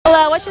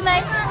what's your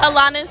name?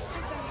 Alanis.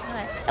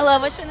 Hello,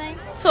 what's your name?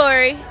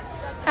 Tori.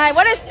 Hi,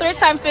 what is 3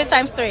 times 3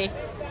 times 3?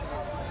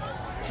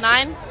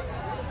 9.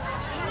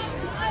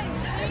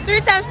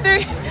 3 times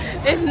 3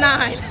 is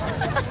 9.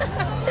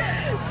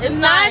 It's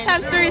 9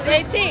 times 3 is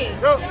 18.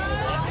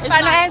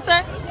 Final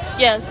answer?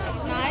 Yes.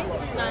 9?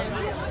 9.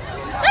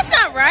 That's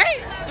not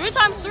right. 3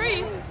 times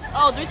 3.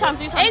 Oh, 3 times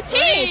 3 times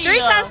 18. 3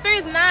 Yeah. times 3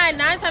 is 9.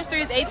 9 times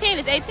 3 is 18.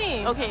 It's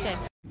 18. Okay.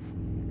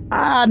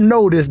 I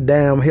know this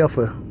damn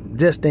heifer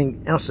just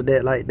didn't answer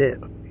that like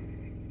that.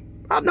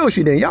 I know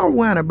she didn't. Y'all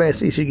wind her back,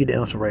 see if she get the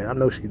answer right. I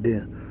know she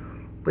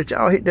didn't. But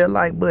y'all hit that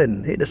like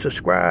button. Hit the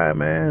subscribe,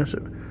 man. So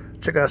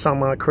check out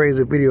some of my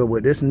crazy video.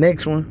 But this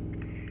next one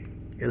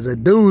is a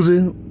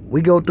doozy.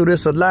 We go through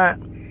this a lot.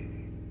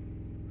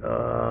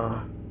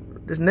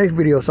 This next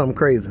video is something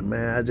crazy,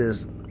 man. I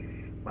just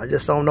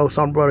don't know.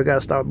 Some brother got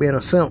to stop being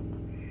a simp.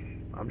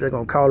 I'm just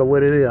going to call it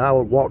what it is. I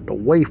would have walked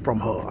away from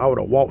her. I would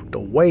have walked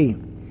away.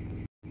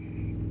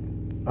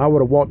 I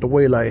would have walked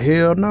away like,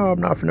 hell no, I'm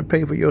not finna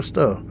pay for your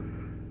stuff.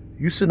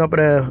 You sitting up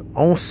there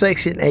on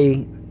Section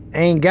 8,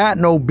 ain't got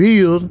no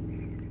bills.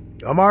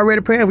 I'm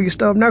already paying for your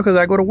stuff now because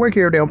I go to work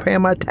every day. I'm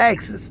paying my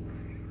taxes.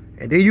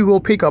 And then you go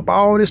pick up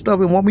all this stuff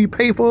and want me to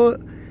pay for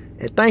it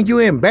and think you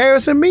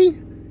embarrassing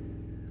me?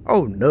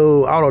 Oh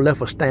no, I would have left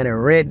her standing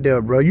right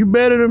there, bro. You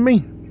better than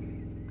me.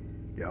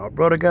 Y'all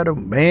brother got to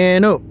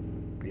man up.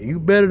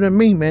 You better than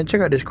me, man. Check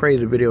out this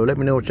crazy video. Let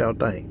me know what y'all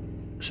think.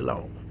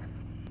 Shalom.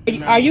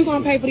 Are you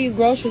gonna pay for these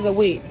groceries a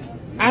week?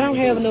 I don't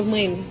have enough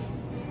money.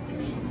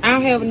 I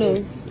don't have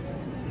enough.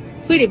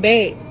 Put it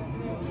back.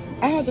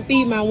 I have to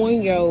feed my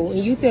 1-year-old,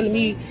 and you telling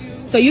me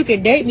so you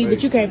can date me,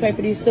 but you can't pay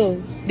for this stuff.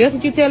 That's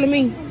what you telling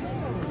me?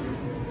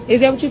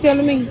 Is that what you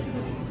telling me?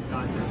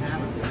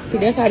 See,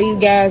 that's how these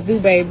guys do,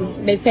 baby.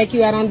 They take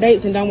you out on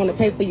dates and don't want to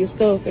pay for your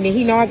stuff, and then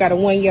he know I got a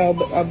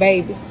 1-year-old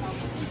baby.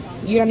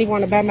 You don't even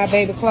want to buy my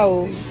baby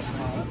clothes.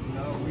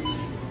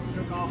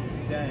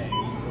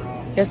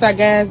 That's how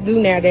guys do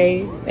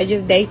nowadays. They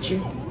just date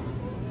you.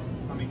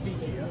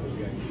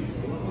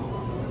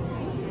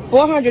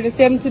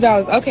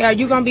 $472. Okay, are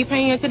you gonna be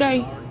paying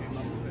today?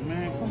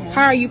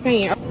 How are you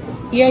paying?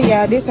 Yeah,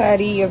 y'all, this how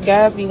it is.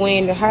 Guys be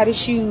wearing the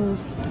hottest shoes.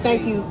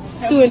 Thank you.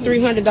 $200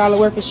 and $300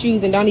 worth of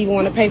shoes and don't even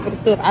want to pay for the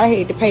stuff I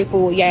had to pay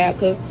for, y'all,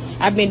 because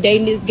I've been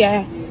dating this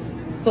guy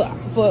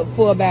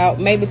for about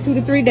maybe 2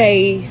 to 3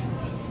 days.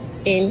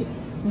 And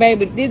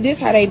baby, this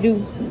how they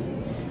do.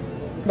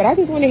 But I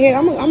just went ahead.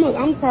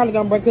 I'm probably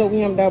gonna break up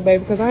with him though, baby,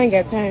 because I ain't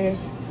got time.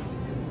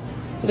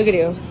 Look at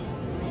him.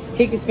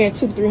 He can spend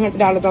 $200 to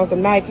 $300 on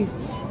some Nikes,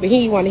 but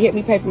he ain't want to help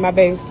me pay for my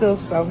baby's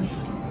stuff. So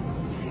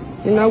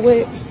you know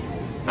what?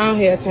 I don't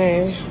have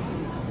time.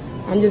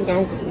 I'm just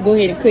gonna go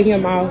ahead and cut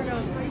him off.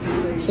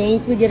 As soon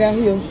as we get out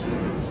here,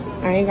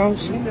 I ain't gonna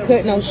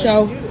cut no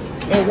show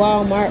at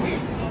Walmart.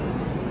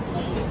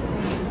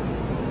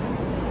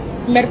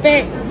 Matter of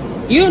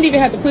fact, you don't even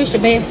have to push the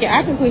basket.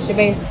 I can push the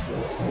basket.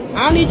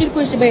 I don't need you to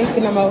push the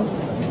basket no more.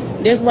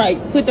 That's right.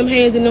 Put them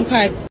hands in them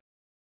pockets.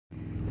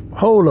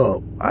 Hold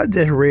up. I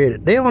just read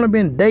it. They only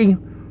been dating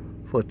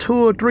for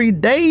 2 or 3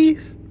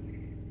 days?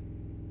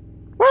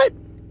 What?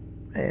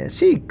 Man,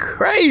 she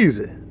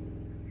crazy.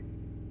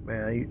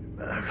 Man,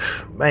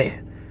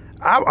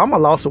 I'm a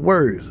loss of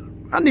words.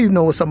 I need to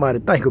know what somebody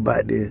think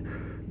about this.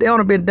 They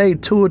only been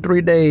dating 2 or 3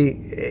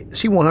 days.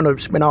 She want her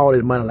to spend all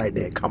this money like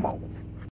that. Come on.